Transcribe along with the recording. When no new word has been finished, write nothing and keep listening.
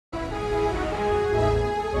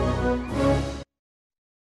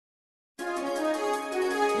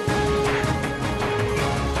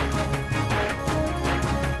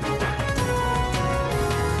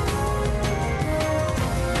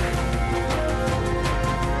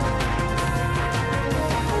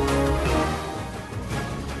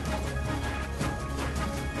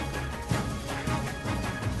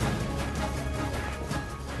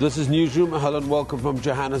This is Newsroom. Hello and welcome from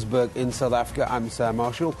Johannesburg in South Africa. I'm Sam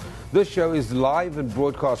Marshall. This show is live and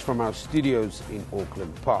broadcast from our studios in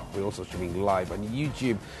Auckland Park. We're also streaming live on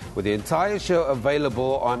YouTube with the entire show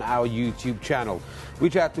available on our YouTube channel. We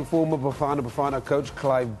chat to former Bafana coach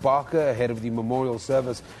Clive Barker ahead of the memorial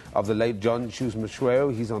service of the late John Shoes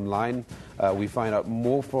Mashweo. He's online. We find out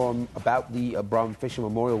more about the Brown Fisher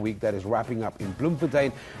Memorial Week that is wrapping up in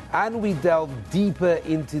Bloemfontein, and we delve deeper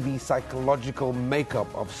into the psychological makeup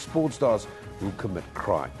of sports stars who commit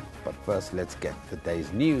crime. But first, let's get the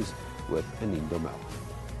day's news with Anindo Mel.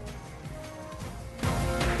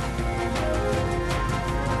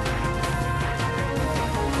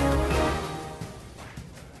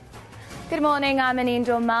 Good morning, I'm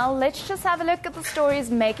Anindo Mel. Let's just have a look at the stories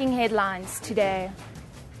making headlines today.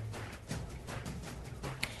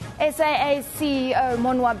 SAA CEO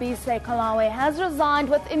Monwabise Kalawe has resigned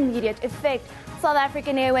with immediate effect. South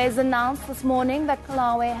African Airways announced this morning that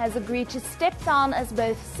Kalawe has agreed to step down as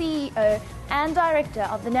both CEO and director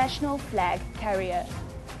of the national flag carrier.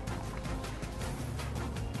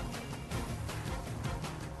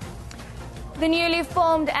 The newly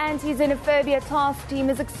formed anti-xenophobia task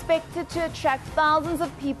team is expected to attract thousands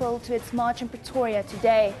of people to its march in Pretoria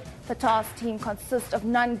today. The task team consists of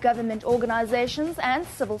non-government organizations and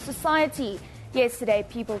civil society. Yesterday,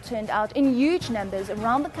 people turned out in huge numbers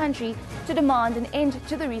around the country to demand an end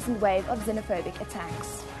to the recent wave of xenophobic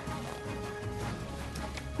attacks.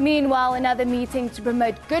 Meanwhile, another meeting to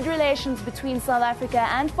promote good relations between South Africa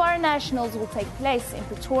and foreign nationals will take place in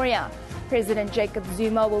Pretoria. President Jacob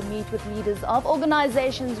Zuma will meet with leaders of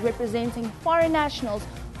organizations representing foreign nationals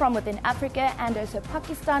from within Africa and also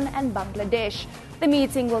Pakistan and Bangladesh. The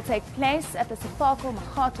meeting will take place at the Sefako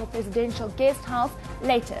Makgato Presidential Guest House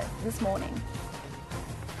later this morning.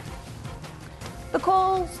 The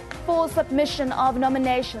calls for submission of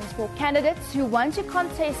nominations for candidates who want to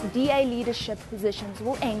contest DA leadership positions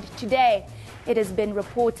will end today. It has been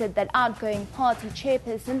reported that outgoing party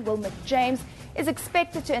chairperson Wilmot James is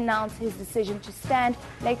expected to announce his decision to stand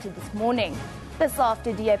later this morning. This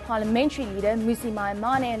after DA parliamentary leader Musi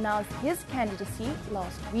Maimane announced his candidacy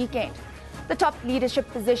last weekend. The top leadership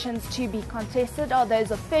positions to be contested are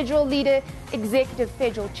those of federal leader, executive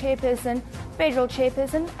federal chairperson,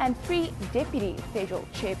 and 3 deputy federal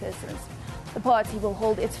chairpersons. The party will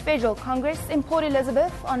hold its federal congress in Port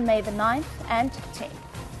Elizabeth on May the 9th and 10th.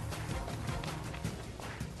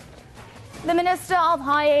 The Minister of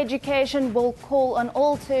Higher Education will call on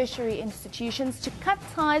all tertiary institutions to cut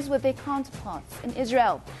ties with their counterparts in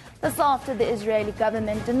Israel. This after the Israeli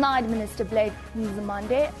government denied Minister Blade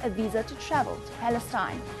Nzimande a visa to travel to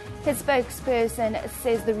Palestine. His spokesperson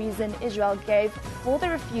says the reason Israel gave for the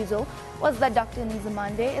refusal was that Dr.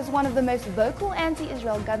 Nzimande is one of the most vocal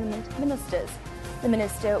anti-Israel government ministers. The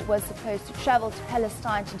minister was supposed to travel to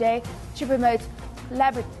Palestine today to promote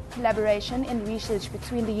collaboration in research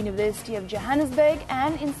between the University of Johannesburg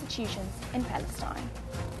and institutions in Palestine.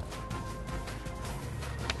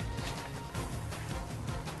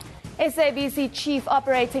 SABC Chief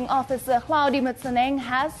Operating Officer Claudi Motsaneng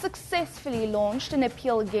has successfully launched an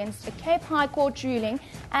appeal against a Cape High Court ruling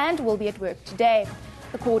and will be at work today.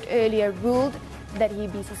 The court earlier ruled that he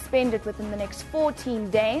be suspended within the next 14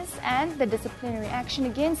 days and the disciplinary action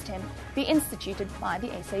against him be instituted by the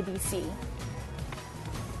SABC.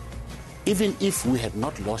 Even if we had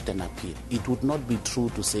not lodged an appeal, it would not be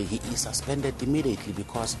true to say he is suspended immediately,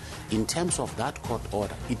 because in terms of that court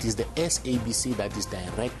order, it is the SABC that is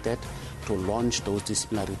directed to launch those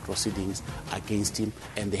disciplinary proceedings against him,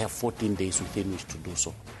 and they have 14 days within which to do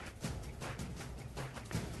so.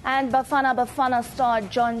 And Bafana star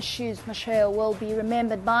John Shoes Mashweo will be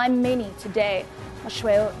remembered by many today.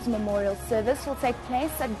 Mashweo's memorial service will take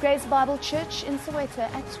place at Grace Bible Church in Soweto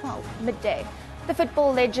at 12 midday. The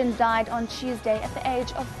football legend died on Tuesday at the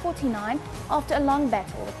age of 49 after a long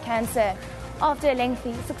battle with cancer. After a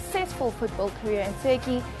lengthy, successful football career in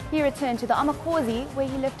Turkey, he returned to the Amakosi, where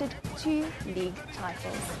he lifted 2 league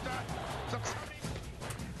titles.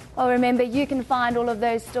 Well, remember, you can find all of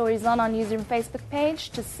those stories on our Newsroom Facebook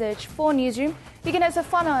page. Just search for Newsroom. You can also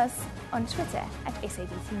follow us on Twitter at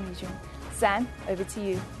SABC Newsroom. Sam, over to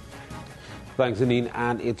you. Thanks, Anine.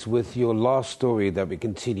 And it's with your last story that we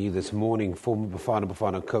continue this morning. Former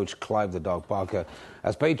Bafana coach Clive the Dog Barker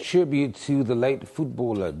has paid tribute to the late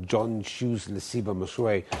footballer John Shoes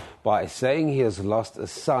Mashweo by saying he has lost a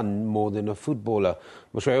son more than a footballer.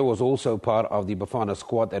 Mashweo was also part of the Bafana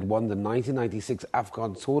squad that won the 1996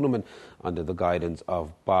 AFCON tournament under the guidance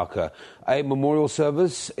of Barker. A memorial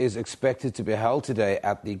service is expected to be held today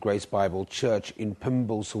at the Grace Bible Church in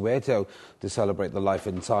Pimble, Soweto, to celebrate the life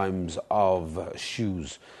and times of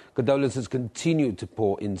Shoes. Condolences continue to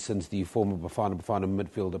pour in since the former Bafana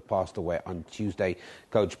midfielder passed away on Tuesday.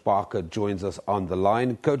 Coach Parker joins us on the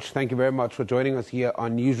line. Coach, thank you very much for joining us here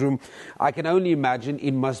on Newsroom. I can only imagine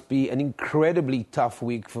it must be an incredibly tough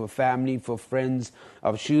week for family, for friends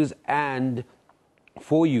of Shoes, and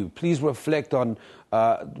for you. Please reflect on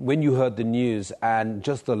when you heard the news and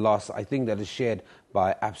just the loss, I think, that is shared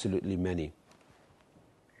by absolutely many.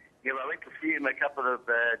 Yeah, well, I went to see him a couple of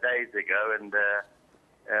days ago and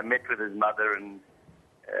met with his mother, and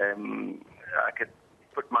I could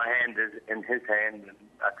put my hand in his hand, and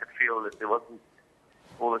I could feel that there wasn't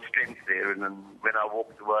all the strength there. And then when I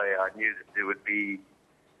walked away, I knew that there would be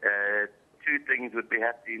two things would be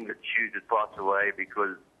happening: that Shoes would pass away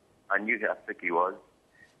because I knew how sick he was,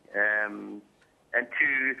 and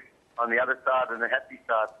two, on the other side, and the happy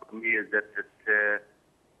side for me is that 3:30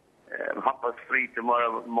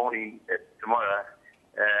 tomorrow morning,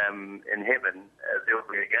 in heaven, there will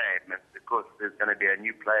be a game. And of course, there's going to be a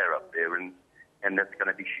new player up there, and that's going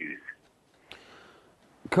to be Shoes.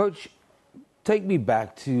 Coach, take me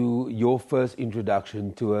back to your first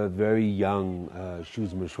introduction to a very young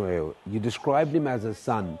Shoes Moshoeu. You described him as a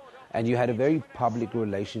son, and you had a very public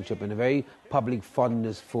relationship and a very public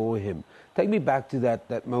fondness for him. Take me back to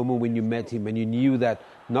that moment when you met him and you knew that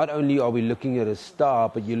not only are we looking at a star,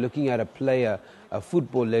 but you're looking at a player, a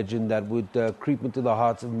football legend that would creep into the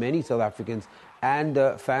hearts of many South Africans and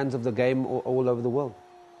fans of the game all over the world.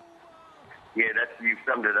 Yeah, you've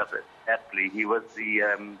summed it up aptly. He was the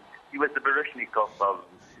Baryshnikov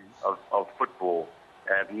of football.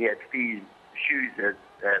 He had shoes that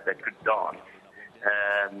could dance.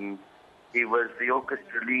 He was the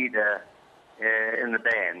orchestra leader in the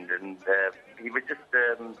band, and he was just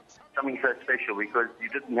something so special because you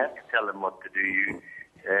didn't have to tell him what to do.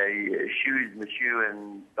 Shoes, Moshoeu,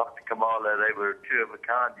 and Dr. Kamala, they were two of a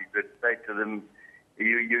kind. You could say to them,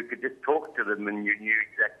 you could just talk to them, and you knew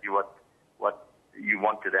exactly what you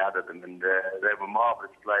wanted out of them. And they were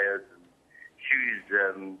marvelous players. And Shoes,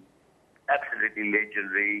 absolutely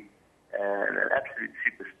legendary, and an absolute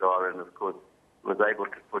superstar, and of course was able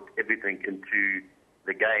to put everything into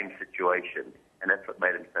the game situation, and that's what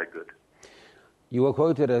made him so good. You were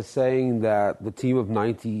quoted as saying that the team of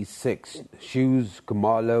 96, Shoes,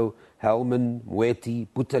 Khumalo, Hellman, Mweti,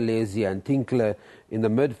 Buthelezi and Tinkler in the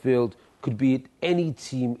midfield could beat any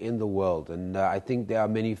team in the world. And I think there are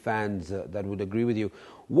many fans that would agree with you.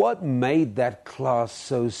 What made that class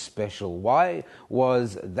so special? Why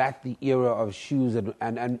was that the era of Shoes?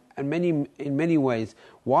 And in many ways,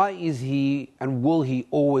 why is he and will he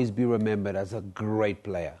always be remembered as a great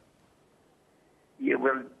player? Yeah,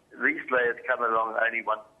 well, these players come along only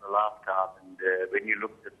once in a lifetime. And when you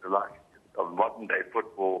look at the likes of modern-day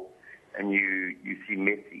football and you see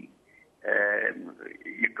Messi,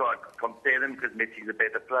 you can't compare them because Messi's a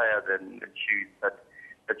better player than Shoes. But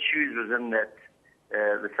Shoes was in that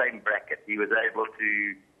the same bracket. He was able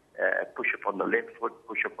to push up on the left foot,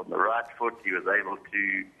 push up on the right foot. He was able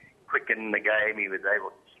to quicken the game. He was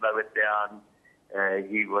able to slow it down.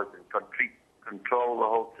 He was in complete control the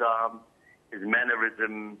whole time. His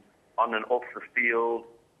mannerism on and off the field,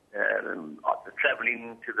 after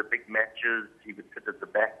travelling to the big matches, he would sit at the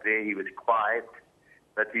back there. He was quiet,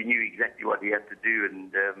 but he knew exactly what he had to do,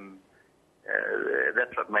 and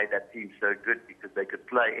that's what made that team so good, because they could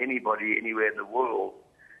play anybody anywhere in the world,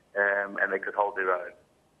 and they could hold their own.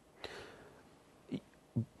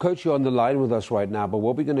 Coach, you're on the line with us right now, but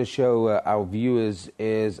what we're going to show our viewers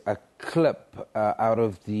is a clip out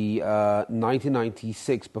of the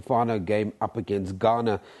 1996 Bafana game up against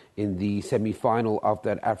Ghana in the semi-final of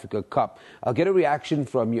that Africa Cup. I'll get a reaction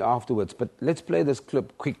from you afterwards, but let's play this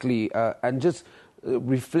clip quickly and just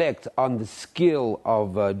reflect on the skill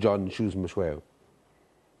of John Shoes Moshoeu.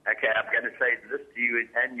 Okay, I'm going to say this to you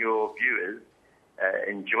and your viewers.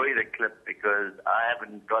 Enjoy the clip, because I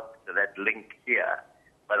haven't got that link here,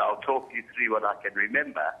 but I'll talk you through what I can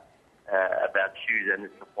remember about Shoes and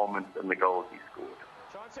his performance and the goals he scored.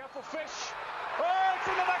 Chance here for Fish. Oh, it's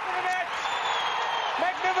in the back of the net.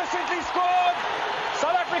 Magnificently scored.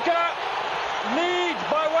 South Africa lead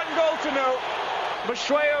by 1-0.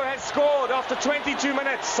 Moshoeu has scored after 22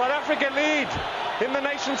 minutes. South Africa lead in the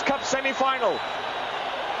Nations Cup semi-final.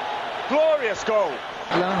 Glorious goal.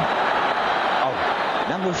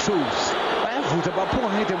 Nangu Shoes. Bayavuta baphuma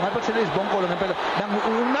ngithi ngabathele izibonkolo ngempela.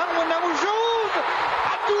 Nangu Shoes.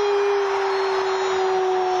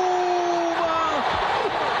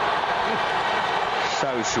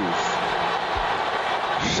 Shaya Shoes.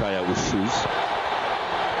 Shaya with Shoes.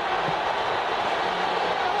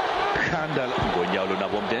 Khanda ngonyalo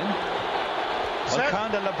nabomden.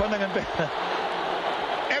 Khanda lapha ngempela.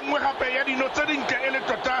 nngwe gape ya dino tse dintle e le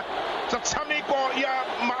tota tsa tshameko ya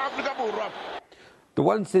maAfrika Borwa. The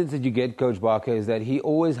one sense that you get, Coach Barker, is that he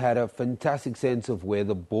always had a fantastic sense of where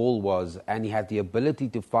the ball was, and he had the ability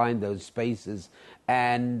to find those spaces.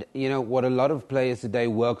 And, you know, what a lot of players today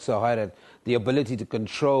work so hard at, the ability to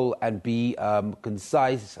control and be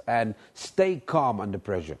concise and stay calm under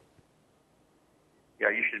pressure.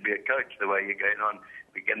 Yeah, you should be a coach the way you're going on,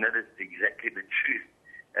 because that is exactly the truth.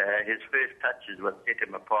 His first touch is what set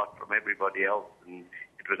him apart from everybody else, and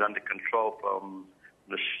it was under control from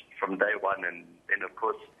day one, and then of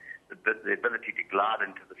course the ability to glide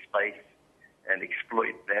into the space and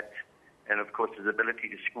exploit that, and of course his ability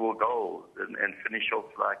to score goals and finish off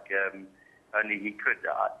like only he could.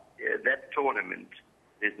 That tournament,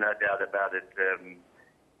 there's no doubt about it.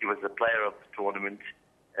 He was the player of the tournament.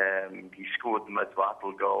 He scored the most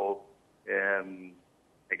vital goal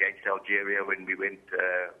against Algeria when we went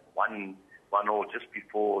 1-1 just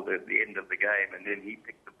before the end of the game, and then he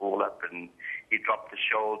picked the ball up and he dropped the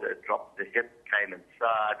shoulder, dropped the hip, came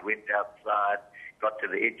inside, went outside, got to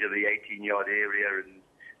the edge of the 18-yard area, and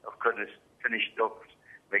of course finished off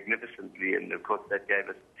magnificently. And of course that gave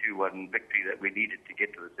us a 2-1 victory that we needed to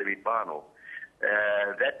get to the semi-final.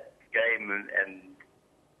 That game and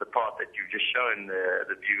the part that you've just shown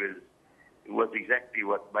the viewers was exactly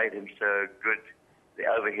what made him so good. The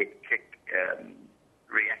overhead kick,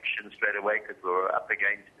 reaction straight away because we were up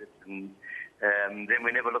against it, and then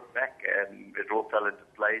we never looked back. It all fell into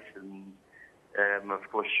place, and of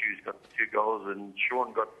course Shoes got 2 goals and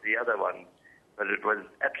Sean got the other one. But it was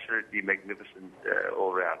absolutely magnificent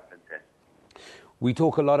all round. Fantastic. We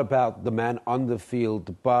talk a lot about the man on the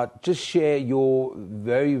field, but just share your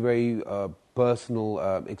very, very personal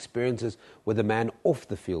experiences with the man off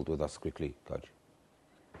the field with us quickly, Coach.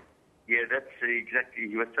 Yeah, that's exactly.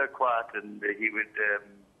 He was so quiet, and he would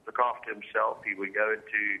look after himself. He would go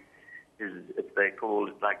into his, if they called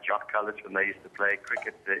it like jock colours when they used to play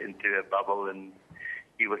cricket, into a bubble, and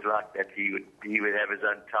he was like that. He would have his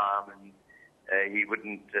own time, and he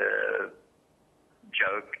wouldn't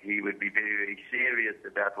joke. He would be very, very serious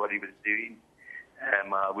about what he was doing.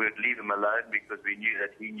 We would leave him alone because we knew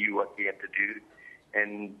that he knew what he had to do.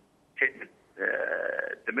 And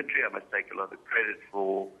Dimitri, I must take a lot of credit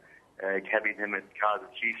for having him at Kaizer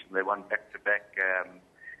Chiefs, and they won back-to-back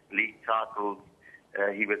league titles.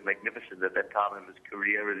 He was magnificent at that time in his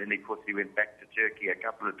career, and then of course he went back to Turkey a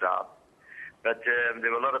couple of times. But there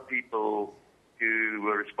were a lot of people who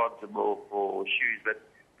were responsible for Shoes, but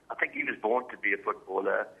I think he was born to be a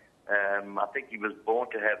footballer. I think he was born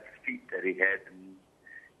to have the feet that he had, and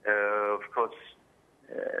of course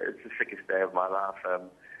it's the sickest day of my life.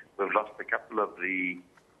 We've lost a couple of the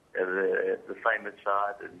famous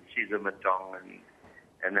side, and Cesar Matong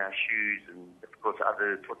and our Shoes, and of course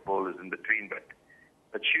other footballers in between.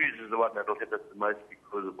 But Shoes is the one that will hit us the most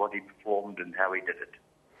because of what he performed and how he did it.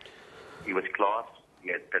 He was class, he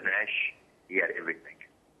had panache, he had everything.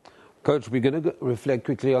 Coach, we're going to reflect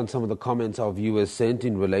quickly on some of the comments our viewers sent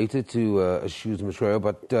in related to Shoes Mashweo,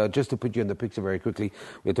 but just to put you in the picture very quickly,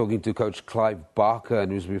 we're talking to Coach Clive Barker,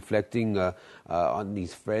 and who's reflecting on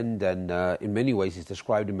his friend, and in many ways he's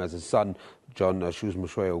described him as a son, John Shoes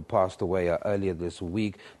Mashweo, who passed away earlier this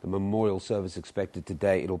week. The memorial service expected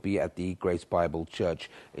today. It'll be at the Grace Bible Church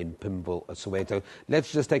in Pimville, Soweto.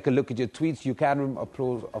 Let's just take a look at your tweets. You can,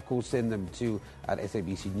 of course, send them to at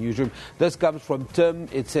SABC Newsroom. This comes from Tim.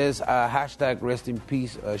 It says, hashtag rest in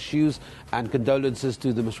peace, Shoes, and condolences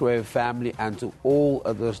to the Mashweo family and to all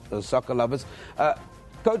the soccer lovers.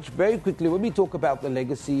 Coach, very quickly, when we talk about the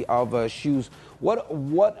legacy of Shoes,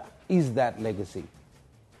 what is that legacy?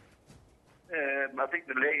 I think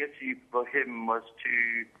the legacy for him was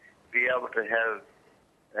to be able to have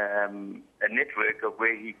a network of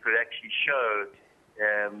where he could actually show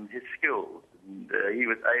his skills. And, he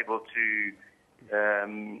was able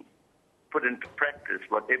to put into practice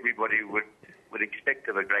what everybody would expect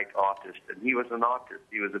of a great artist. And he was an artist.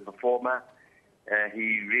 He was a performer.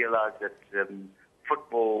 He realized that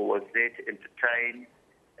football was there to entertain,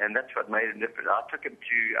 and that's what made him different. I took him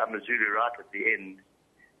to Amazulu right at the end.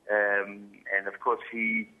 And of course,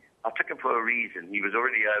 I took him for a reason. He was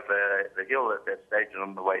already over the hill at that stage and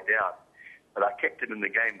on the way down. But I kept him in the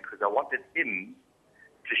game because I wanted him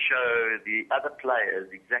to show the other players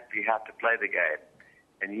exactly how to play the game.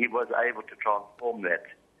 And he was able to transform that.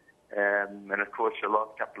 And of course, the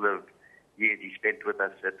last couple of years he spent with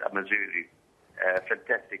us at Amazulu.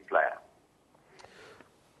 Fantastic player.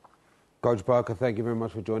 Coach Parker, thank you very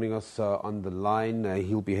much for joining us on the line.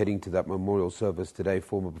 He'll be heading to that memorial service today.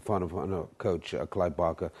 Former Bafana coach Clive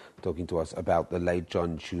Barker talking to us about the late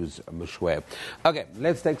John Shoes Mshwe. Okay,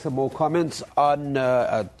 let's take some more comments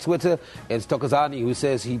on Twitter. It's Tokozani who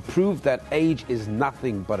says he proved that age is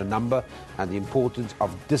nothing but a number and the importance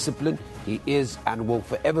of discipline. He is and will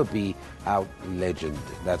forever be our legend.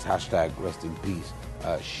 That's hashtag rest in peace.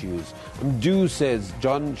 Shoes. Mdu says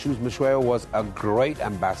John Shoes Mshwe was a great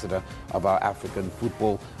ambassador of our African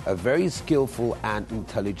football, a very skillful and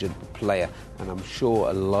intelligent player, and I'm sure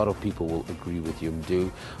a lot of people will agree with you,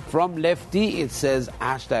 Mdu. From Lefty, it says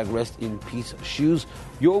hashtag rest in peace Shoes.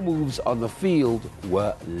 Your moves on the field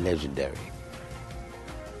were legendary.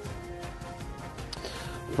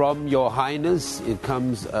 From Your Highness, it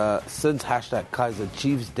comes since hashtag Kaiser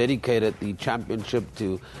Chiefs dedicated the championship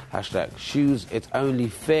to hashtag Shoes, it's only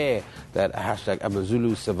fair that hashtag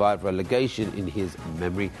Amazulu survived relegation in his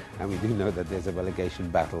memory. And we do know that there's a relegation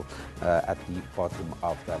battle at the bottom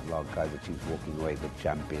of that log. Kaiser Chiefs walking away the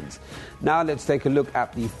champions. Now let's take a look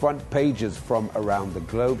at the front pages from around the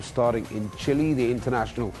globe. Starting in Chile, the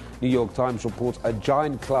International New York Times reports a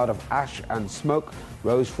giant cloud of ash and smoke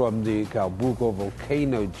rose from the Calbuco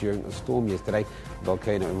volcano during a storm yesterday. The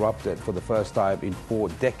volcano erupted for the first time in 4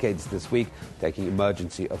 decades this week, taking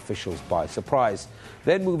emergency officials by surprise.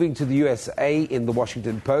 Then moving to the USA, in the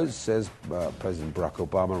Washington Post, says President Barack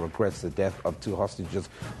Obama regrets the death of 2 hostages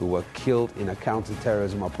who were killed in a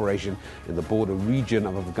counter-terrorism operation in the border region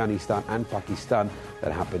of Afghanistan and Pakistan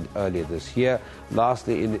that happened earlier this year.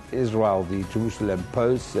 Lastly, in Israel, the Jerusalem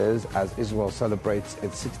Post says as Israel celebrates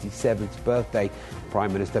its 67th birthday,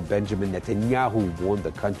 Prime Minister Benjamin Netanyahu warned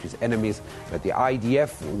the country's enemies that the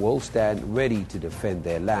IDF will stand ready to defend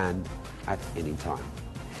their land at any time.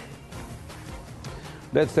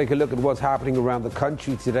 Let's take a look at what's happening around the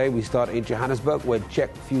country today. We start in Johannesburg, where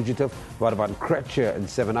Czech fugitive Radovan Krejcir and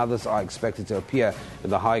 7 others are expected to appear in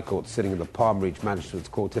the High Court sitting in the Palm Ridge Magistrates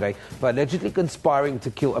Court today for allegedly conspiring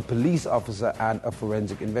to kill a police officer and a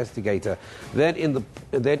forensic investigator. Then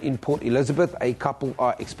in Port Elizabeth, a couple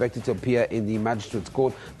are expected to appear in the Magistrates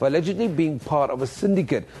Court for allegedly being part of a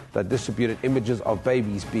syndicate that distributed images of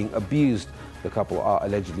babies being abused. The couple are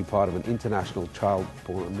allegedly part of an international child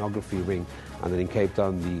pornography ring. And then in Cape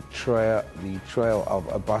Town, the trial of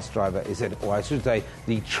a bus driver is said, or I should say,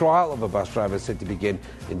 the trial of a bus driver is set to begin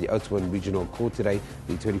in the Oudtshoorn Regional Court today.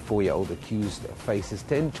 The 24-year-old accused faces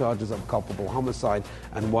 10 charges of culpable homicide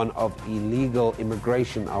and 1 of illegal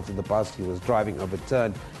immigration after the bus he was driving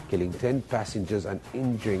overturned, killing 10 passengers and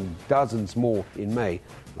injuring dozens more in May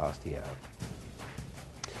last year.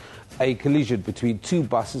 A collision between 2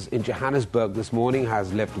 buses in Johannesburg this morning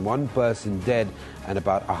has left 1 person dead and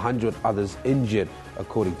about 100 others injured,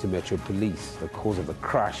 according to Metro Police. The cause of the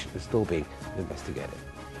crash is still being investigated.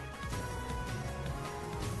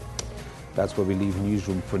 That's where we leave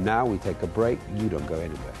Newsroom for now. We take a break. You don't go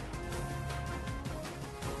anywhere.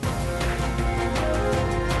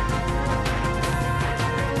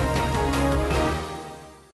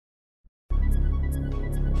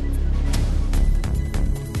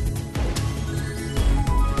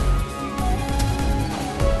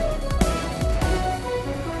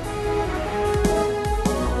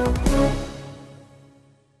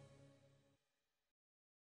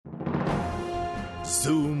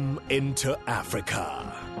 Zoom into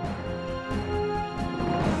Africa.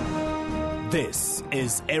 This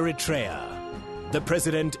is Eritrea. The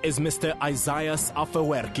president is Mr. Isaias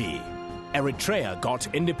Afewerki. Eritrea got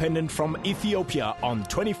independent from Ethiopia on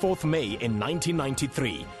 24th May in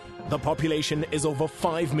 1993. The population is over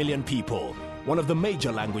 5 million people. One of the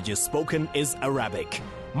major languages spoken is Arabic.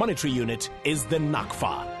 Monetary unit is the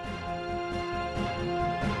Nakfa.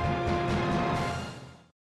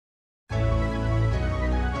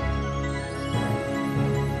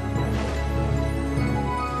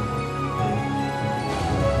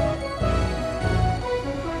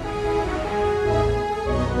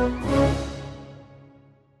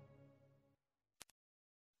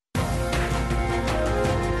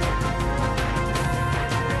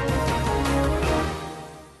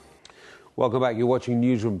 Welcome back. You're watching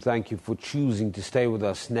Newsroom. Thank you for choosing to stay with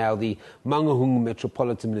us. Now, the Mangaung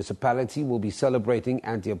Metropolitan Municipality will be celebrating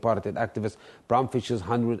anti-apartheid activist Bram Fischer's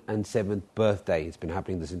 107th birthday. It's been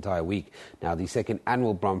happening this entire week. Now, the second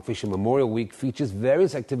annual Bram Fischer Memorial Week features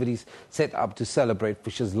various activities set up to celebrate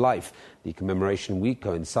Fischer's life. The commemoration week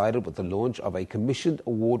coincided with the launch of a commissioned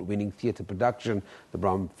award-winning theatre production, the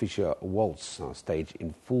Bram Fischer Waltz, staged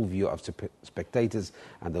in full view of spectators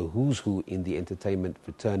and the who's who in the entertainment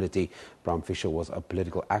fraternity. Bram Bram Fischer was a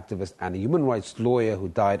political activist and a human rights lawyer who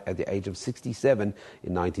died at the age of 67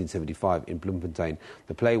 in 1975 in Bloemfontein.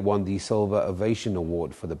 The play won the Silver Ovation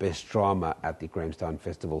Award for the Best Drama at the Grahamstown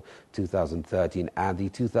Festival 2013 and the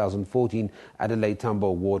 2014 Adelaide Tambo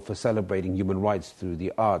Award for celebrating human rights through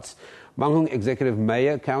the arts. Mangaung Executive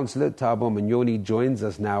Mayor Councillor Thabo Manyoni joins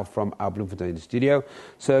us now from our Bloemfontein studio.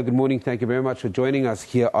 Sir, good morning. Thank you very much for joining us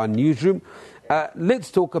here on Newsroom.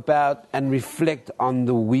 Let's talk about and reflect on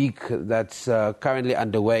the week that's currently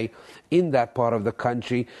underway in that part of the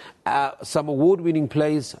country. Some award-winning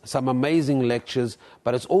plays, some amazing lectures,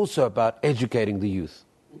 but it's also about educating the youth.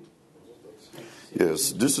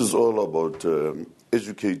 Yes, this is all about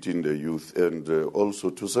educating the youth and also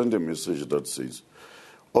to send a message that says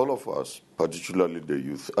all of us, particularly the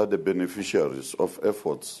youth, are the beneficiaries of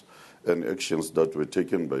efforts and actions that were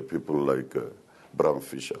taken by people like Bram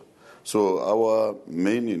Fischer. So our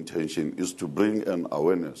main intention is to bring an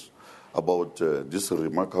awareness about this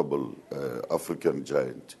remarkable African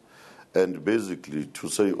giant, and basically to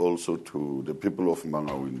say also to the people of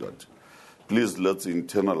Mangaung that please let's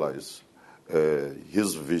internalize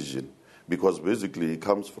his vision, because basically he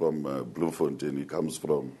comes from Bloemfontein, he comes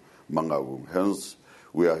from Mangaung. Hence,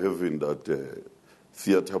 we are having that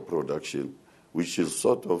theatre production, which is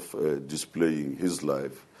sort of displaying his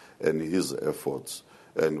life and his efforts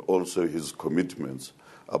and also his commitments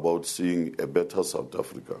about seeing a better South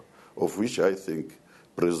Africa, of which I think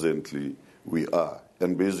presently we are.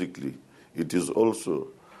 And basically, it is also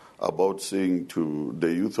about saying to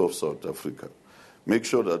the youth of South Africa, make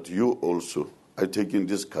sure that you also are taking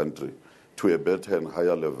this country to a better and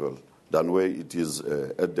higher level than where it is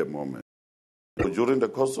at the moment. During the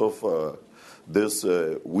course of this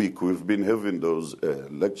week, we've been having those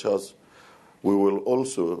lectures. We will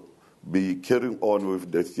also be carrying on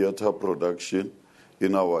with the theatre production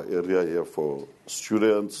in our area here for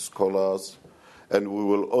students, scholars, and we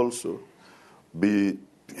will also be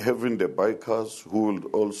having the bikers who will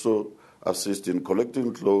also assist in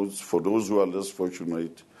collecting clothes for those who are less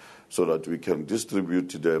fortunate so that we can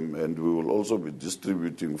distribute them, and we will also be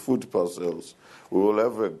distributing food parcels. We will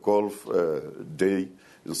have a golf day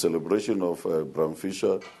in celebration of Bram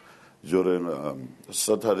Fischer during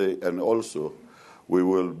Saturday, and also we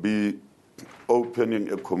will be opening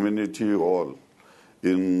a community hall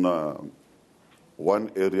in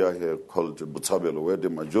one area here called Botshabelo, where the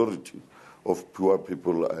majority of poor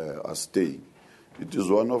people are staying. It is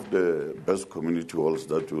one of the best community halls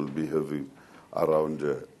that we'll be having around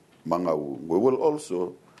Mangaung. We will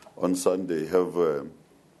also, on Sunday, have a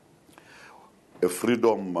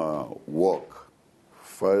freedom walk,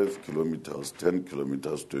 5 kilometers, 10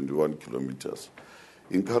 kilometers, 21 kilometers,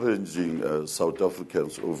 encouraging South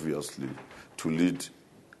Africans, obviously, to lead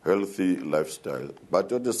healthy lifestyle,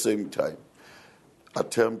 but at the same time,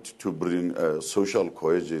 attempt to bring social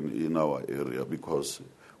cohesion in our area, because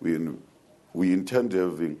we intend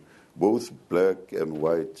having both black and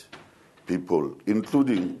white people,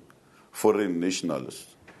 including foreign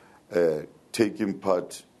nationals, taking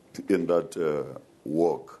part in that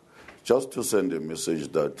work, just to send a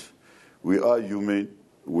message that we are human,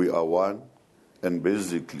 we are one, and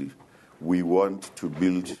basically we want to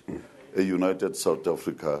build a united South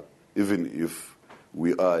Africa, even if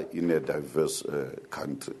we are in a diverse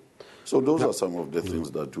country. So those are some of the things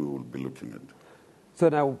that we will be looking at. So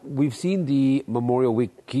now, we've seen the Memorial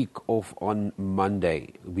Week kick off on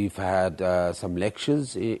Monday. We've had some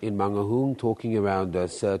lectures in Mangaung talking around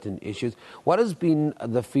certain issues. What has been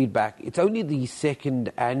the feedback? It's only the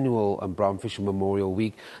second annual Bram Fischer Memorial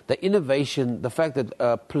Week. The innovation, the fact that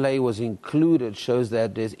a play was included shows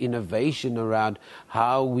that there's innovation around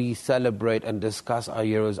how we celebrate and discuss our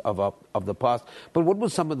heroes of the past. But what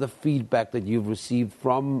was some of the feedback that you've received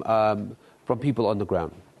from people on the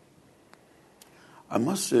ground? I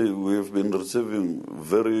must say we've been receiving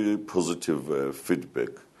very positive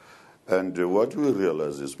feedback. And what we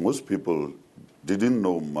realize is most people didn't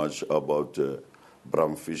know much about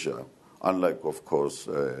Bram Fischer, unlike, of course,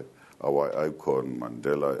 our icon,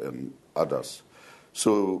 Mandela, and others.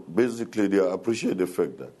 So basically, they appreciate the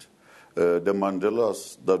fact that the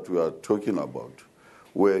Mandelas that we are talking about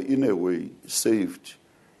were, in a way, saved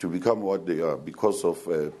to become what they are because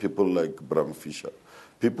of people like Bram Fischer.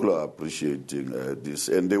 People are appreciating this,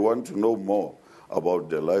 and they want to know more about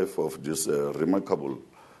the life of this remarkable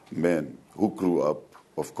man who grew up,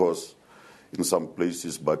 of course, in some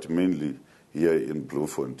places, but mainly here in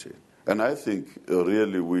Bloemfontein. And I think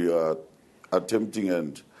really we are attempting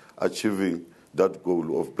and achieving that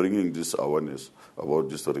goal of bringing this awareness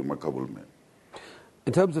about this remarkable man.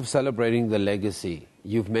 In terms of celebrating the legacy,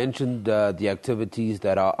 you've mentioned the activities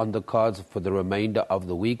that are on the cards for the remainder of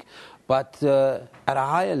the week. But at a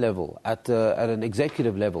higher level, at an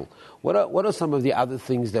executive level, what are some of the other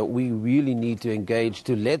things that we really need to engage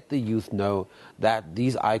to let the youth know that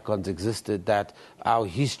these icons existed, that our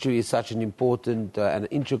history is such an important and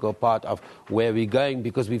integral part of where we're going,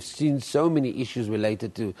 because we've seen so many issues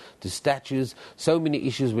related to statues, so many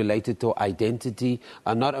issues related to identity,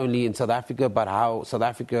 not only in South Africa, but how South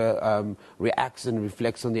Africa reacts and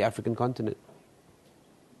reflects on the African continent?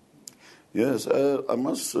 Yes, I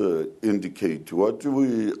must indicate what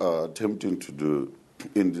we are attempting to do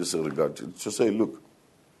in this regard is to say, look,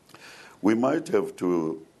 we might have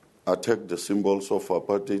to attack the symbols of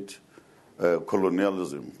apartheid,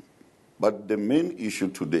 colonialism, but the main issue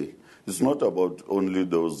today is not about only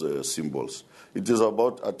those symbols. It is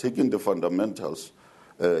about attacking the fundamentals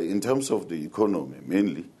in terms of the economy,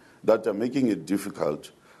 mainly, that are making it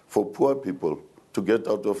difficult for poor people to get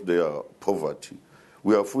out of their poverty.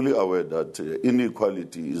 We are fully aware that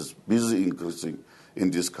inequality is busy increasing in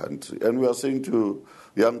this country. And we are saying to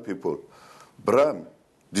young people, Bram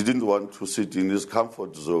didn't want to sit in his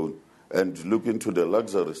comfort zone and look into the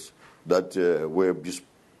luxuries that were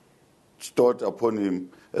bestowed upon him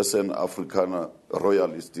as an Afrikaner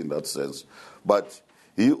royalist in that sense. But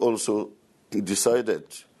he also decided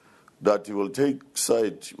that he will take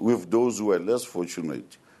side with those who were less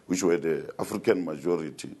fortunate, which were the African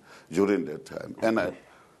majority during that time. And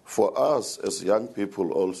for us as young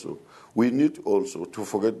people also, we need also to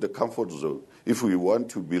forget the comfort zone if we want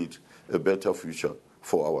to build a better future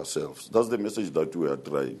for ourselves. That's the message that we are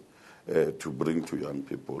trying to bring to young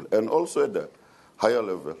people. And also at the higher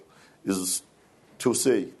level is to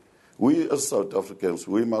say, we as South Africans,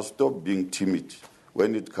 we must stop being timid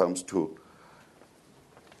when it comes to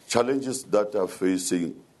challenges that are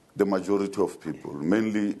facing the majority of people,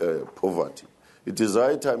 mainly poverty. It is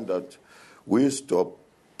high time that we stop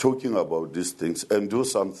talking about these things and do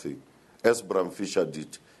something, as Bram Fischer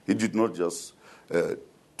did. He did not just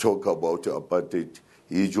talk about apartheid.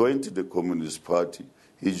 He joined the Communist Party.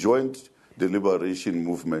 He joined the liberation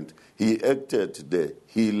movement. He acted there.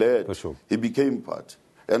 He led. For sure. He became part.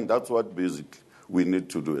 And that's what basically we need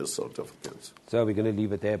to do as South Africans. So we're going to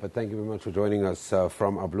leave it there, but thank you very much for joining us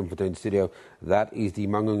from our Bloemfontein studio. That is the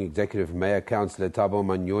Mangung Executive Mayor Councillor Thabo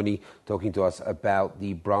Manyoni talking to us about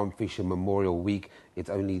the Bram Fischer Memorial Week. It's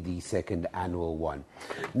only the second annual one.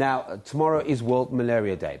 Now, tomorrow is World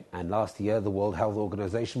Malaria Day, and last year the World Health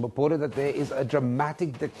Organization reported that there is a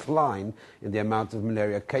dramatic decline in the amount of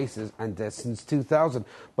malaria cases and deaths since 2000,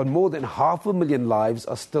 but more than 500,000 lives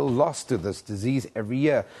are still lost to this disease every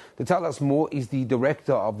year. To tell us more is the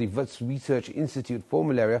director of the Wits Research Institute for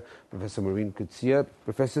Malaria, Professor Maureen Coetzee.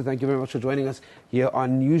 Professor, thank you very much for joining us here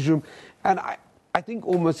on Newsroom. And I think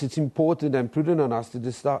almost it's important and prudent on us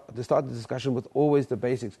to start the discussion with always the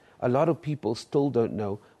basics. A lot of people still don't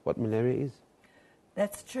know what malaria is.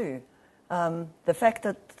 That's true. The fact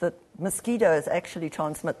that mosquitoes actually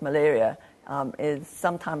transmit malaria is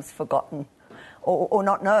sometimes forgotten or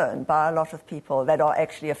not known by a lot of people that are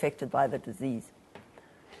actually affected by the disease.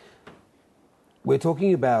 We're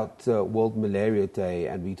talking about World Malaria Day,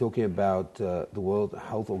 and we're talking about the World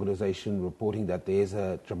Health Organization reporting that there's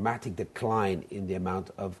a dramatic decline in the amount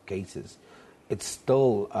of cases. It's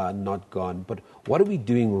still not gone, but what are we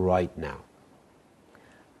doing right now?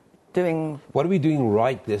 What are we doing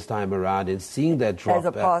right this time around in seeing that drop?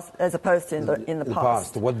 As opposed to in the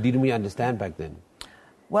past. What didn't we understand back then?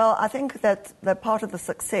 Well, I think that part of the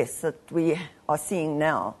success that we are seeing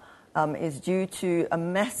now is due to a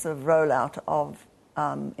massive rollout of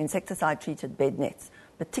insecticide-treated bed nets,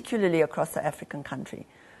 particularly across the African country.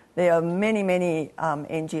 There are many, many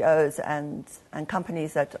NGOs and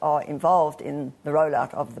companies that are involved in the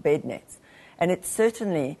rollout of the bed nets. And it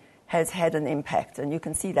certainly has had an impact, and you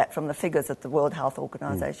can see that from the figures that the World Health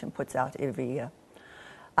Organization puts out every year.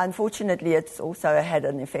 Unfortunately, it's also had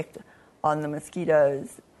an effect on the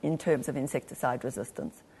mosquitoes in terms of insecticide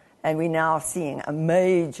resistance. And we're now seeing a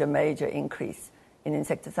major, major increase in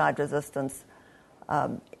insecticide resistance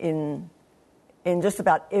in just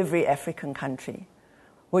about every African country,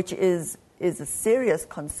 which is a serious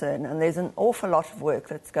concern. And there's an awful lot of work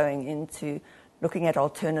that's going into looking at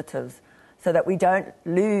alternatives so that we don't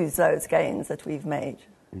lose those gains that we've made.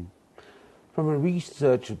 From a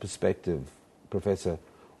research perspective, Professor,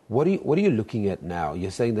 what are you looking at now?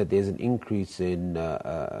 You're saying that there's an increase in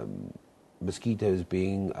mosquitoes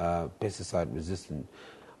being pesticide resistant.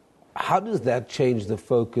 How does that change the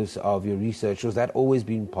focus of your research? Or has that always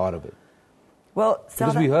been part of it? Well,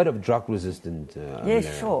 because we heard of drug resistant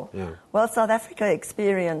yes, sure. Yeah. Well, South Africa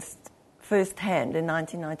experienced firsthand in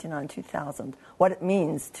 1999-2000 what it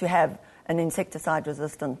means to have an insecticide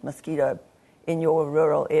resistant mosquito in your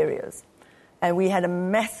rural areas. And we had a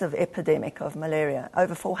massive epidemic of malaria.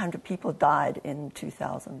 Over 400 people died in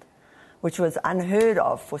 2000, which was unheard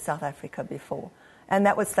of for South Africa before. And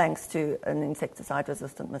that was thanks to an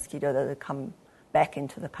insecticide-resistant mosquito that had come back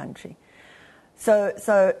into the country.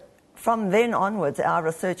 So from then onwards, our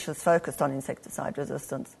research has focused on insecticide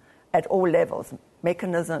resistance at all levels,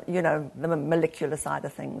 mechanism, the molecular side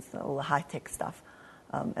of things, all the high-tech stuff,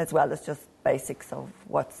 as well as just basics of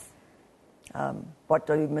what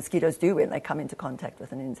do mosquitoes do when they come into contact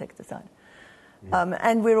with an insecticide.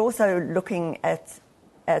 And we're also looking at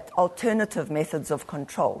alternative methods of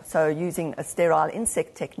control. So using a sterile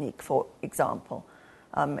insect technique, for example,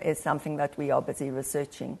 is something that we are busy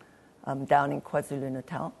researching down in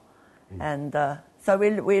KwaZulu-Natal. And so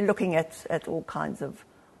we're looking at all kinds of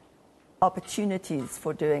opportunities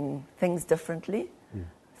for doing things differently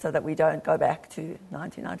so that we don't go back to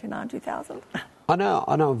 1999, 2000. On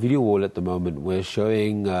our video wall at the moment, we're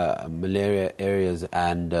showing malaria areas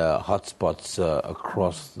and hotspots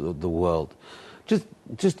across the world.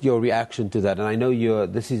 Just your reaction to that, and I know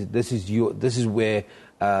this is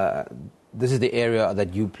the area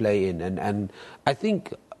that you play in, and I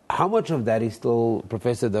think how much of that is still,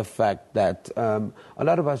 Professor, the fact that a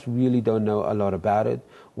lot of us really don't know a lot about it.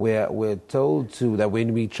 We're told that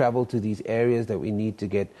when we travel to these areas that we need to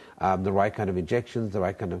get the right kind of injections, the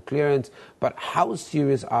right kind of clearance. But how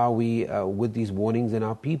serious are we with these warnings, and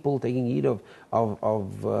are people taking heed of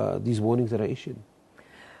these warnings that are issued?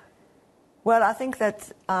 Well, I think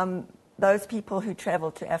that those people who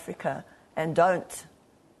travel to Africa and don't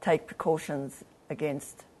take precautions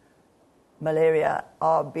against malaria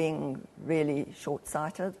are being really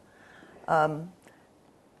short-sighted.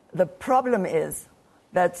 The problem is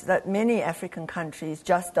that many African countries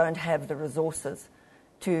just don't have the resources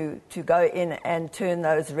to go in and turn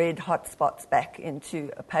those red hotspots back into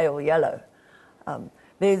a pale yellow.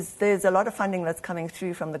 There's a lot of funding that's coming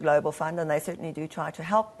through from the Global Fund, and they certainly do try to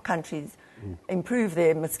help countries improve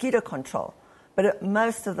their mosquito control. But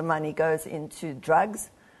most of the money goes into drugs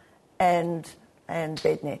and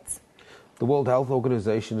bed nets. The World Health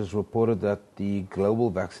Organization has reported that the global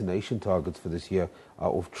vaccination targets for this year are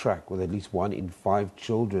off track, with at least 1 in 5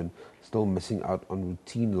 children still missing out on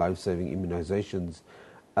routine life-saving immunizations.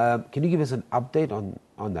 Can you give us an update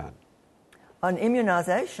on that? On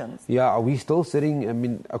immunizations? Yeah, are we still sitting, I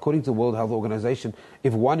mean, according to the World Health Organization,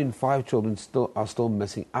 if 1 in 5 children are still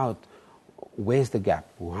missing out, where's the gap?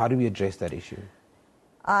 How do we address that issue?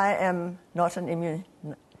 I am not an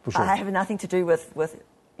I have nothing to do with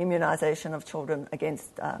immunization of children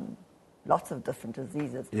against lots of different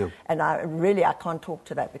diseases. Yeah. And I can't talk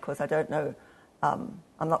to that because I don't know. I'm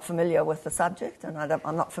not familiar with the subject, and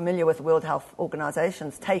I'm not familiar with the World Health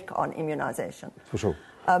Organization's take on immunization. For sure.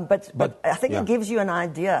 But I think it gives you an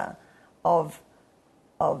idea of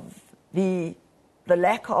the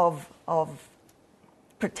lack of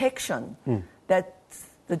protection that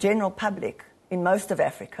the general public in most of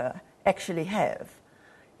Africa actually have.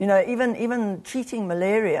 Even treating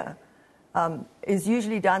malaria is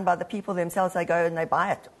usually done by the people themselves. They go and they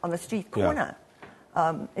buy it on the street corner.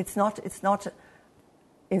 Yeah. It's not.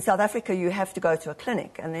 In South Africa, you have to go to a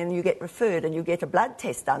clinic, and then you get referred, and you get a blood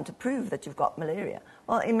test done to prove that you've got malaria.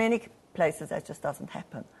 Well, in many places, that just doesn't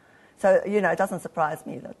happen. So, it doesn't surprise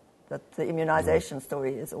me that the immunization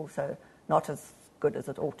story is also not as good as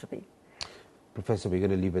it ought to be. Professor, we're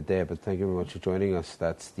going to leave it there, but thank you very much for joining us.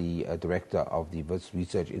 That's the director of the Wits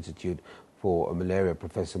Research Institute for Malaria,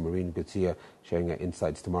 Professor Maureen Gatia, sharing her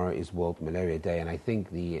insights. Tomorrow is World Malaria Day, and I think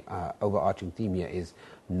the overarching theme here is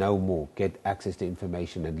know more. Get access to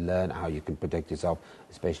information and learn how you can protect yourself,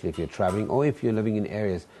 especially if you're traveling or if you're living in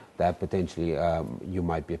areas that potentially you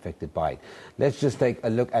might be affected by it. Let's just take a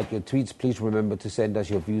look at your tweets. Please remember to send us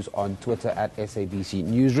your views on Twitter at SABC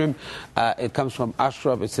Newsroom. It comes from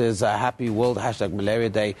Ashraf. It says, Happy World #Malaria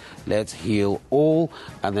Day. Let's heal all.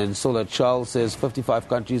 And then Sola Charles says 55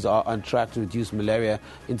 countries are on track to reduce malaria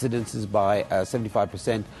incidences by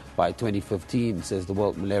 75% by 2015, says the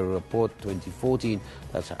World Malaria Report 2014.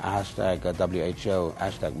 That's #WHO,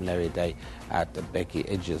 #Malaria Day at Becky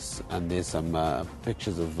Edges. And there's some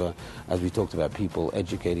pictures of, as we talked about, people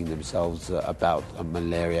educating themselves about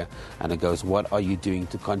malaria. And it goes, what are you doing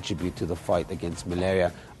to contribute to the fight against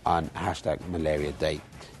malaria on #Malaria Day?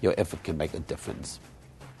 Your effort can make a difference.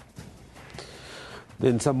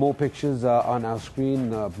 Then some more pictures on our screen,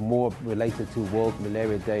 more related to World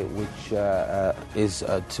Malaria Day, which is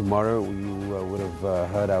tomorrow. You would have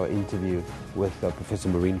heard our interview with Professor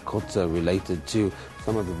Maureen Kotze related to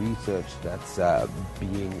some of the research that's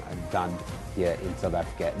being done here in South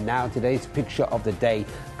Africa. Now, today's picture of the day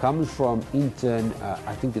comes from intern,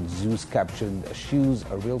 I think it's Zeus captioned, "Shoes,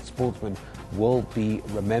 a real sportsman will be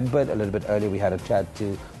remembered." A little bit earlier we had a chat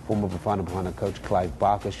to former Bafana coach Clive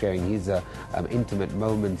Barker, sharing his intimate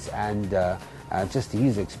moments and just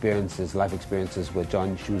his experiences, life experiences with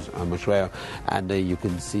John Shoes Mashweo. And you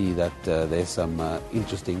can see that there's some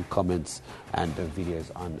interesting comments and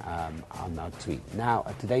videos on our tweet. Now,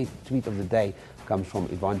 today's tweet of the day comes from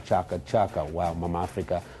Yvonne Chaka. Wow, Mama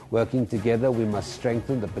Africa. "Working together, we must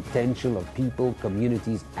strengthen the potential of people,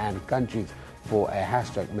 communities and countries for a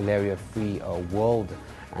hashtag malaria-free world."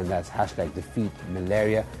 And that's hashtag defeat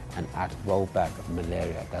malaria and at rollback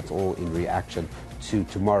malaria. That's all in reaction to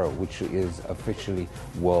tomorrow, which is officially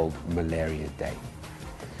World Malaria Day.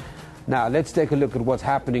 Now, let's take a look at what's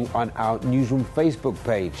happening on our Newsroom Facebook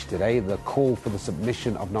page today. The call for the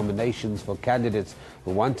submission of nominations for candidates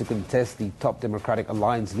who want to contest the top Democratic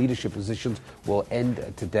Alliance leadership positions will end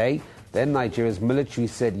today. Then Nigeria's military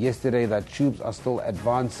said yesterday that troops are still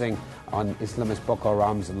advancing on Islamist Boko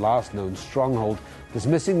Haram's last known stronghold,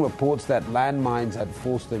 dismissing reports that landmines had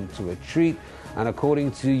forced them to retreat. And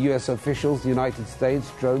according to U.S. officials, the United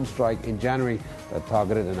States drone strike in January that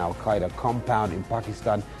targeted an al-Qaeda compound in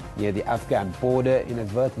Pakistan near the Afghan border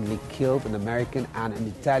inadvertently killed an American and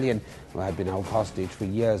an Italian who had been held hostage for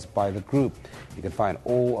years by the group. You can find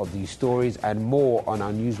all of these stories and more on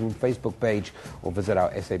our Newsroom Facebook page or visit our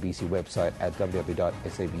SABC website at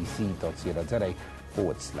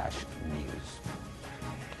www.sabc.co.za/news.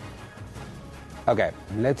 Okay,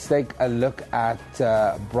 let's take a look at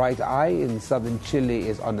Bright Eye in southern Chile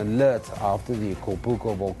is on alert after the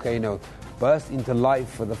Copuco volcano burst into life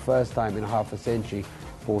for the first time in half a century,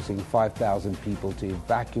 forcing 5,000 people to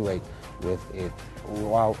evacuate with it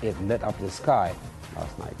while it lit up the sky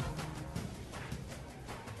last night.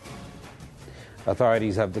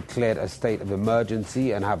 Authorities have declared a state of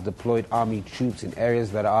emergency and have deployed army troops in areas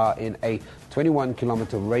that are in a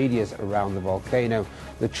 21-kilometer radius around the volcano.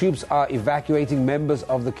 The troops are evacuating members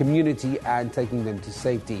of the community and taking them to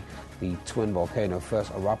safety. The twin volcano first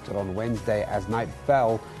erupted on Wednesday as night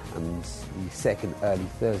fell, and the second early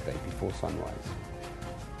Thursday before sunrise.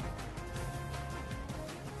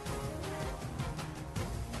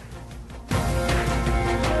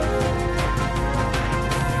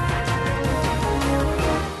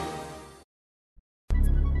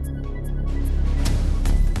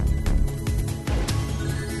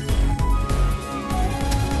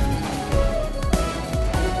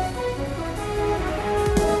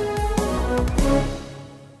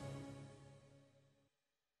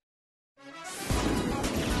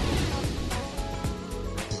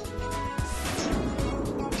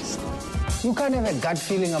 You can't have a gut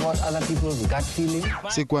feeling about other people's gut feeling.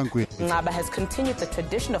 Ngaba has continued the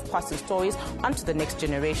tradition of passing stories onto the next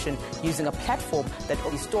generation, using a platform that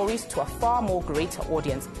offers stories to a far more greater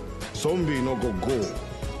audience. Zombie no go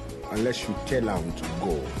unless you tell them to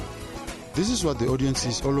go. This is what the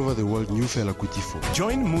audiences all over the world knew Fela Kuti for.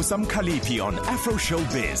 Join Musam Khalifi on Afro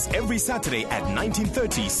Showbiz every Saturday at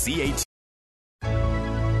 19:30 CAT.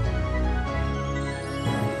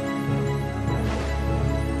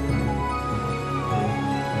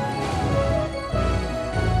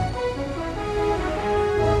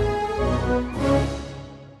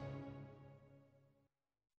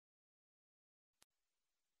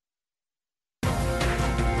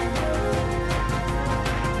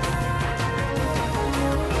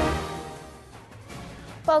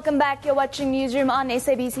 Welcome back. You're watching Newsroom on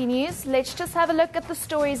SABC News. Let's just have a look at the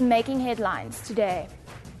stories making headlines today.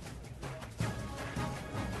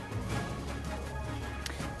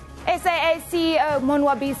 SAA CEO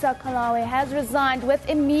Monwabisa Kalawe has resigned with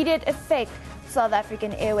immediate effect. South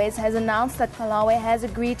African Airways has announced that Kalawe has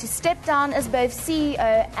agreed to step down as both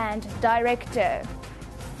CEO and director.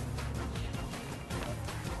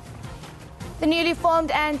 The newly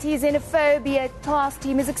formed anti-xenophobia task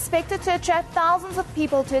team is expected to attract thousands of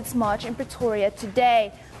people to its march in Pretoria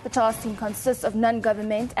today. The task team consists of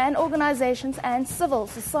non-government and organizations and civil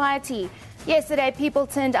society. Yesterday, people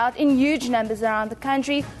turned out in huge numbers around the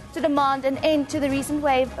country to demand an end to the recent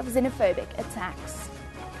wave of xenophobic attacks.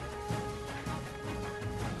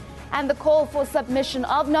 And the call for submission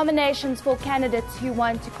of nominations for candidates who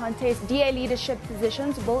want to contest DA leadership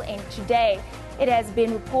positions will end today. It has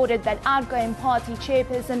been reported that outgoing party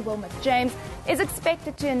chairperson Wilmot James is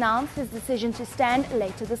expected to announce his decision to stand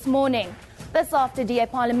later this morning. This after DA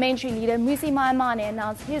parliamentary leader Musi Maimane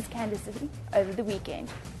announced his candidacy over the weekend.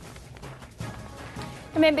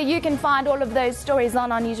 Remember, you can find all of those stories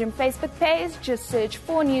on our Newsroom Facebook page. Just search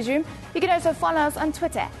for Newsroom. You can also follow us on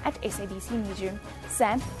Twitter at SABC Newsroom.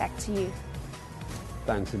 Sam, back to you.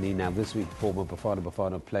 Thanks, Annie. Now, this week, former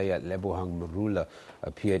Bafana player Lebohang Marula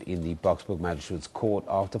appeared in the Boksburg Magistrates Court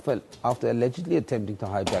after allegedly attempting to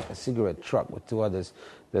hijack a cigarette truck with two others.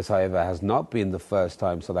 This, however, has not been the first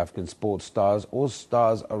time South African sports stars or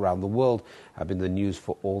stars around the world have been in the news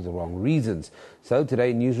for all the wrong reasons. So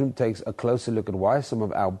today, Newsroom takes a closer look at why some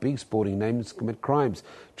of our big sporting names commit crimes.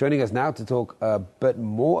 Joining us now to talk a bit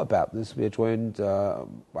more about this, we are joined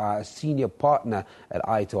by a senior partner at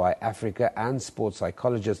Eye to Eye Africa and sports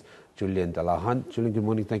psychologist Julian Delahunt. Julian, good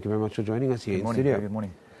morning. Thank you very much for joining us here in studio. Good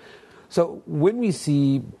morning. So when we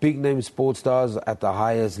see big-name sports stars at the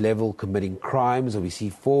highest level committing crimes, or we see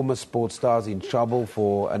former sports stars in trouble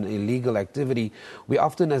for an illegal activity, we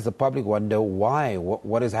often, as the public, wonder why,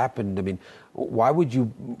 what has happened. I mean, why would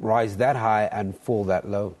you rise that high and fall that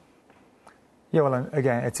low? Yeah, well,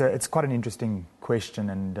 again, it's quite an interesting question,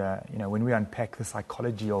 and when we unpack the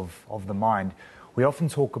psychology of the mind, we often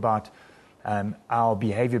talk about our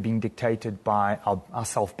behavior being dictated by our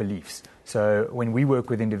self-beliefs. So when we work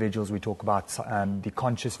with individuals, we talk about the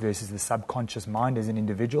conscious versus the subconscious mind as an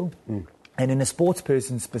individual. And in a sports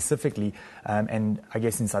person specifically, and I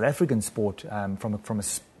guess in South African sport, from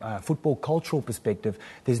a football cultural perspective,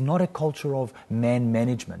 there's not a culture of man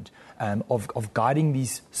management, of guiding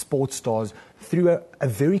these sports stars through a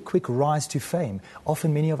very quick rise to fame.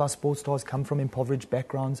 Often many of our sports stars come from impoverished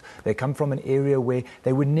backgrounds. They come from an area where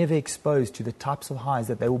they were never exposed to the types of highs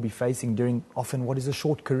that they will be facing during often what is a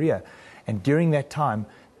short career. And during that time,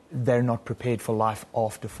 they're not prepared for life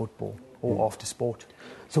after football or after sport.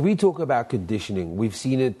 So we talk about conditioning. We've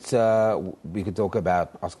seen it. We can talk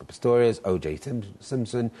about Oscar Pistorius, O.J.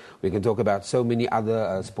 Simpson. We can talk about so many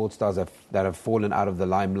other sports stars that have fallen out of the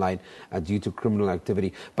limelight due to criminal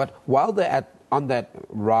activity. But while they're on that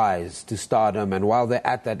rise to stardom, and while they're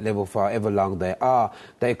at that level for however long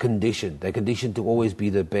they're conditioned. They're conditioned to always be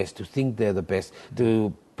the best, to think they're the best,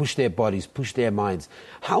 to push their bodies, push their minds.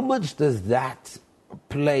 How much does that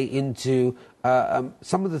play into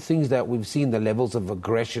some of the things that we've seen, the levels of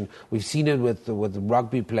aggression? We've seen it with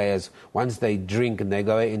rugby players. Once they drink and they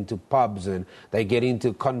go into pubs and they get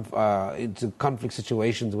into conflict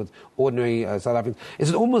situations with ordinary South Africans, is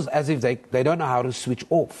it almost as if they don't know how to switch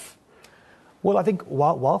off? Well, I think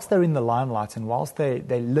whilst they're in the limelight and whilst they're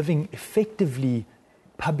living effectively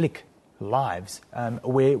public lives,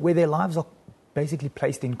 where their lives are basically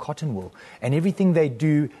placed in cotton wool, and everything they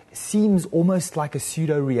do seems almost like a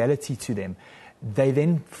pseudo-reality to them, they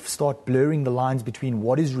then start blurring the lines between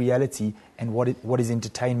what is reality and what is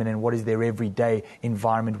entertainment and what is their everyday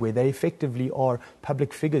environment, where they effectively are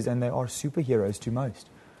public figures and they are superheroes to most.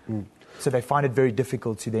 So they find it very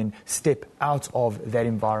difficult to then step out of that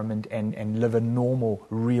environment and live a normal,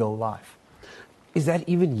 real life. Is that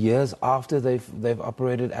even years after they've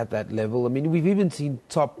operated at that level? I mean, we've even seen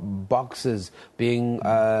top boxers being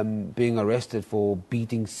arrested for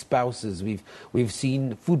beating spouses. We've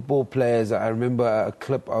seen football players. I remember a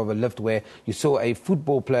clip of a lift where you saw a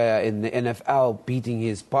football player in the NFL beating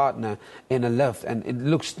his partner in a lift, and it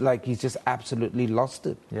looks like he's just absolutely lost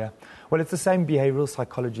it. Yeah. Well, it's the same behavioral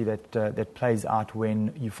psychology that plays out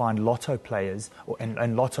when you find lotto players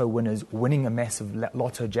and lotto winners winning a massive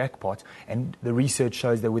lotto jackpot, and the research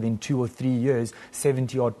shows that within 2 or 3 years,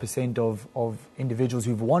 70-odd% of individuals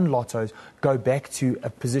who've won lottos go back to a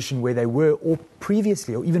position where they were or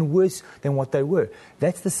previously, or even worse than what they were.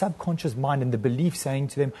 That's the subconscious mind and the belief saying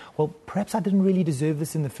to them, well, perhaps I didn't really deserve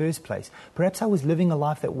this in the first place. Perhaps I was living a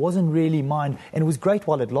life that wasn't really mine, and it was great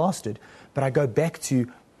while it lasted, but I go back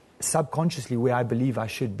to subconsciously where I believe I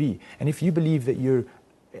should be. And if you believe that you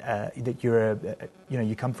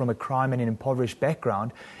come from a crime and an impoverished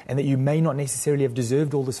background, and that you may not necessarily have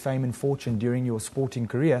deserved all this fame and fortune during your sporting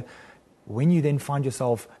career, when you then find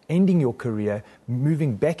yourself ending your career,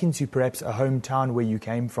 moving back into perhaps a hometown where you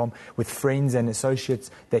came from with friends and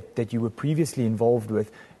associates that you were previously involved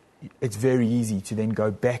with, it's very easy to then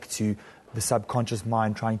go back to the subconscious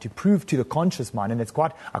mind trying to prove to the conscious mind. And it's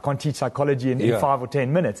quite, I can't teach psychology in 5 or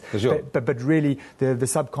 10 minutes, sure. but really the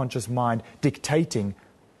subconscious mind dictating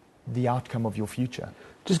the outcome of your future.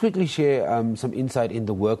 Just quickly share some insight in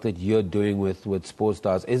the work that you're doing with sports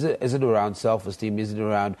stars. Is it around self-esteem? Is it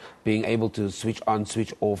around being able to switch on,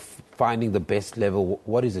 switch off, finding the best level?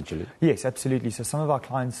 What is it, Julian? Yes, absolutely. So some of our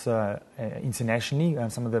clients internationally,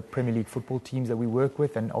 some of the Premier League football teams that we work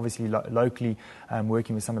with, and obviously locally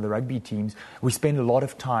working with some of the rugby teams, we spend a lot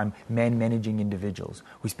of time managing individuals.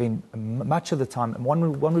 We spend much of the time,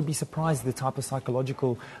 one would be surprised at the type of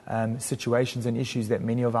psychological situations and issues that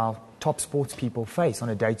many of our top sports people face on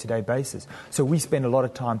a day-to-day basis. So we spend a lot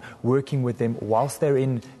of time working with them whilst they're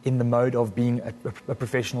in the mode of being a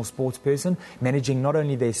professional sports person, managing not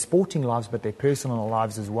only their sporting lives but their personal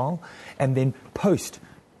lives as well, and then post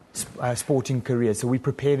sporting careers. So we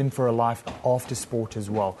prepare them for a life after sport as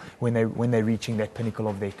well when they're reaching that pinnacle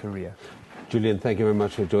of their career. Julian, thank you very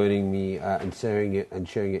much for joining me and sharing your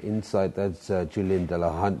insight. That's Julian De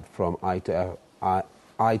La Hunt from Eye to Eye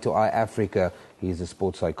Africa. He's a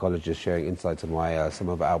sports psychologist sharing insights on why some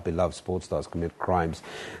of our beloved sports stars commit crimes.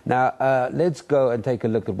 Now, let's go and take a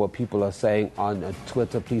look at what people are saying on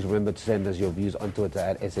Twitter. Please remember to send us your views on Twitter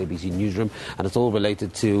at SABC Newsroom. And it's all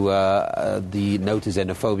related to the no to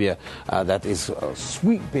xenophobia that is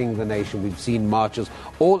sweeping the nation. We've seen marches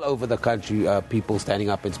all over the country, people standing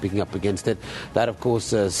up and speaking up against it. That, of course,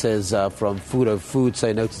 says from Food of Food,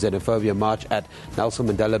 say no to xenophobia, march at Nelson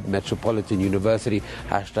Mandela Metropolitan University.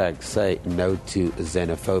 Hashtag say no to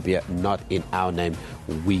xenophobia, not in our name,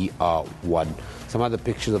 we are one. Some other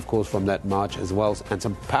pictures, of course, from that march as well, and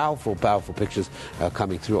some powerful pictures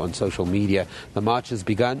coming through on social media. The march has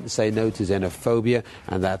begun, say no to xenophobia,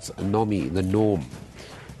 and that's NOMI, the norm.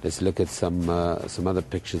 Let's look at some other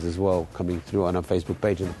pictures as well coming through on our Facebook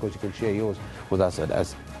page, and of course you can share yours with us at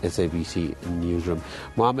SABC Newsroom.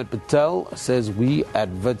 Mohammed Patel says we at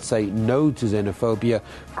VIT say no to xenophobia.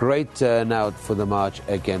 Great turnout for the march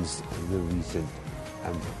against the recent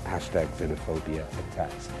hashtag xenophobia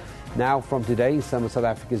attacks. Now, from today, some of South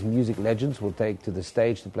Africa's music legends will take to the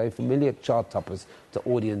stage to play familiar chart toppers to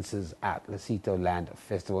audiences at Lesotho Land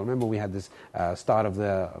Festival. Remember, we had this start of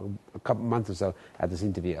a couple months or so at this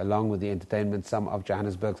interview. Along with the entertainment, some of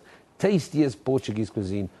Johannesburg's tastiest Portuguese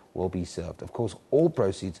cuisine will be served. Of course, all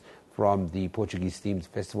proceeds from the Portuguese-themed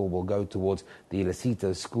festival will go towards the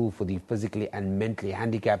Lesotho School for the Physically and Mentally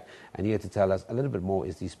Handicapped. And here to tell us a little bit more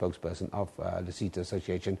is the spokesperson of Lesotho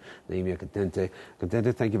Association, Naimia Katente.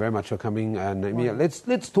 Katente, thank you very much for coming. Naimia,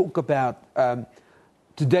 let's talk about...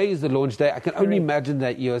 today is the launch day. I can only imagine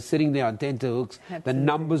that you're sitting there on tenterhooks. The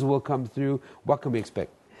numbers will come through. What can we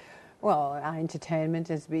expect? Well, our entertainment,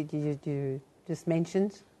 as you just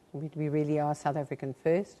mentioned, we really are South African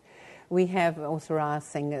first. We have also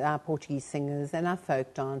our Portuguese singers and our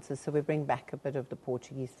folk dancers, so we bring back a bit of the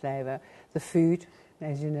Portuguese flavour. The food,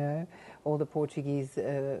 as you know, all the Portuguese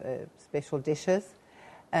special dishes.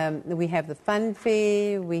 We have the fun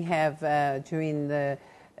fair. We have, during the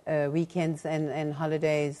weekends and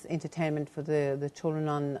holidays, entertainment for the children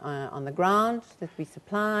on the ground that we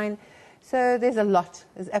supply. So there's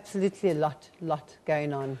absolutely a lot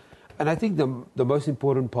going on. And I think the most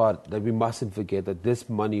important part that we mustn't forget, that this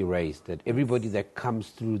money raised, that everybody that comes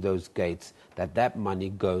through those gates, that money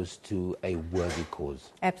goes to a worthy cause.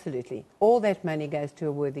 Absolutely. All that money goes to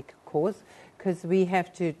a worthy cause, because we have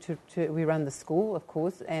we run the school, of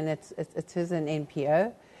course, and it is an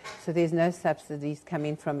NPO, so there's no subsidies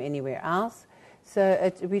coming from anywhere else.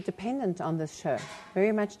 So we're dependent on this show,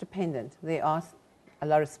 very much dependent. There are a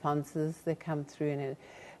lot of sponsors that come through,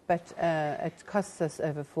 but it costs us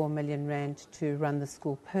over 4 million rand to run the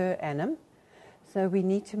school per annum. So we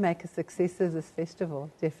need to make a success of this festival,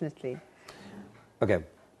 definitely. Okay,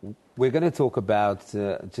 we're going to talk about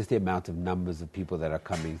just the amount of numbers of people that are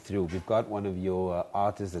coming through. We've got one of your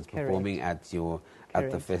artists that's performing at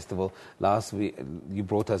the festival. Last week, you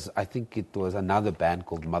brought us, I think it was another band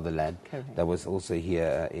called Motherland that was also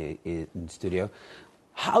here in studio.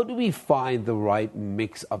 How do we find the right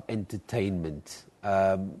mix of entertainment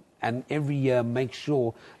and every year make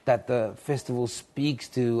sure that the festival speaks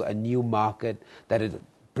to a new market, that it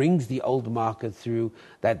brings the old market through,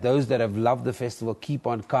 that those that have loved the festival keep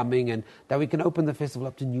on coming, and that we can open the festival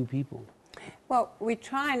up to new people? Well, we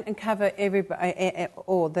try and cover everybody,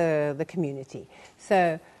 or the community.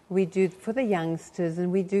 So we do for the youngsters,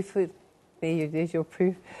 and we do for... There's your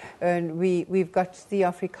proof. And we've got the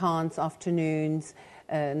Afrikaans afternoons,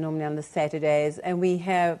 normally on the Saturdays, and we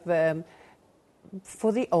have...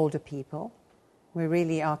 for the older people, we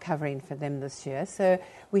really are covering for them this year. So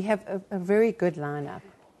we have a very good lineup.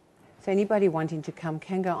 So anybody wanting to come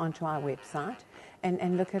can go onto our website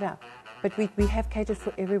and look it up. But we have catered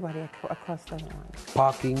for everybody across the line.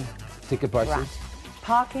 Parking, ticket prices? Right.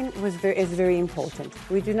 parking is very important.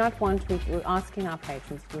 We do not want, we're asking our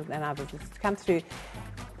patrons and our visitors to come through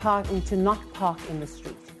to not park in the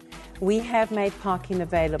street. We have made parking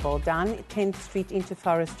available down 10th Street into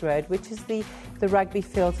Forest Road, which is the rugby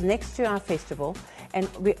fields next to our festival. And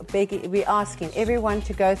we're asking everyone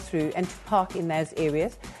to go through and to park in those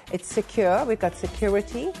areas. It's secure. We've got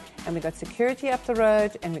security, and we've got security up the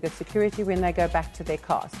road, and we've got security when they go back to their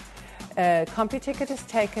cars. CompuTicket has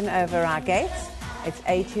taken over our gates. It's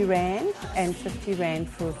 80 Rand and 50 Rand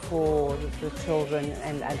for the children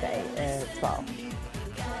and under 12.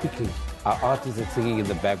 Quickly, our artist is singing in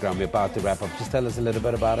the background. We're about to wrap up. Just tell us a little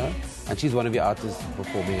bit about her. And she's one of your artists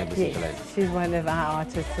performing at the City Lane. She's one of our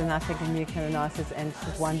artists, and I think a newcomer artist, and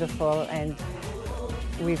she's wonderful, and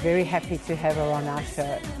we're very happy to have her on our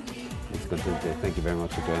show. It's good to thank you very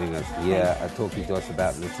much for joining us here, talking to us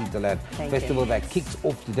about the City Lane Festival that kicks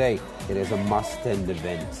off today. It is a must-attend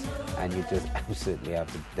event, and you just absolutely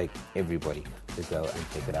have to take everybody to go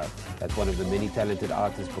and check it out. That's one of the many talented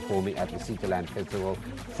artists performing at the City Lane Festival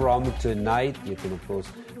from tonight. You can, of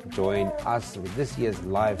course, join us with this year's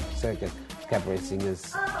live circuit. Cabaret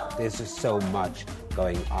singers. There's just so much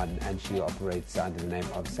going on, and she operates under the name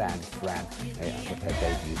of San Fran with her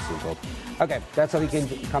debut single. Okay, that's how we can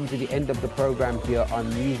come to the end of the program here on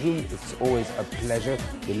Newsroom. It's always a pleasure.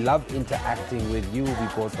 We love interacting with you. We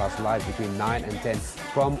broadcast live between 9 and 10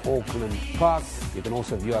 from Auckland Park. You can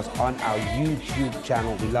also view us on our YouTube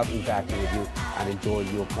channel. We love interacting with you and enjoy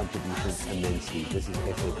your contributions immensely. This is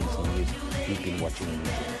SABC News. You've been watching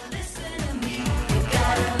Newsroom.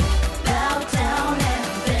 Down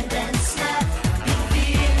and bend and snap, be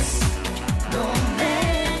fierce. No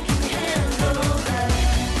man can handle that.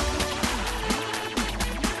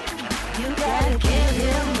 You gotta give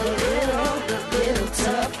him a little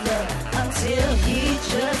tough love until he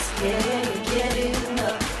just get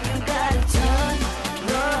enough. You gotta turn,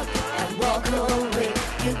 look, and walk away.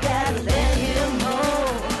 You gotta let him know.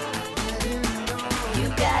 You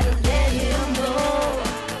gotta let him know.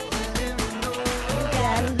 You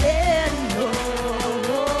gotta let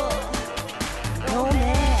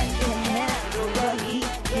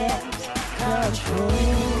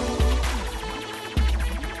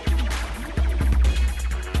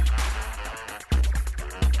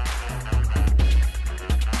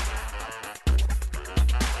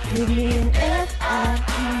give me an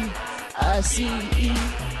F-I-E-R-C-E,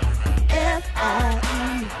 F-I-E-R-C-E,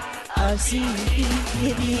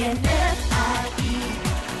 give me an F-I-E-R-C-E.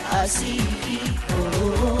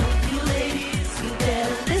 Oh, you ladies, you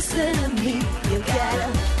better listen to me. You gotta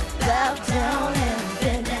bow down and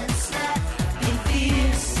bend and snap, be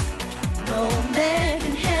fierce. No man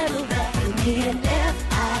can handle that. Give me an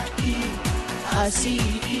F-I-E-R-C-E.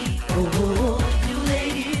 Oh, you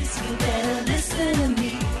ladies, you better listen to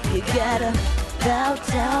me. You gotta bow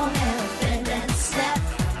down and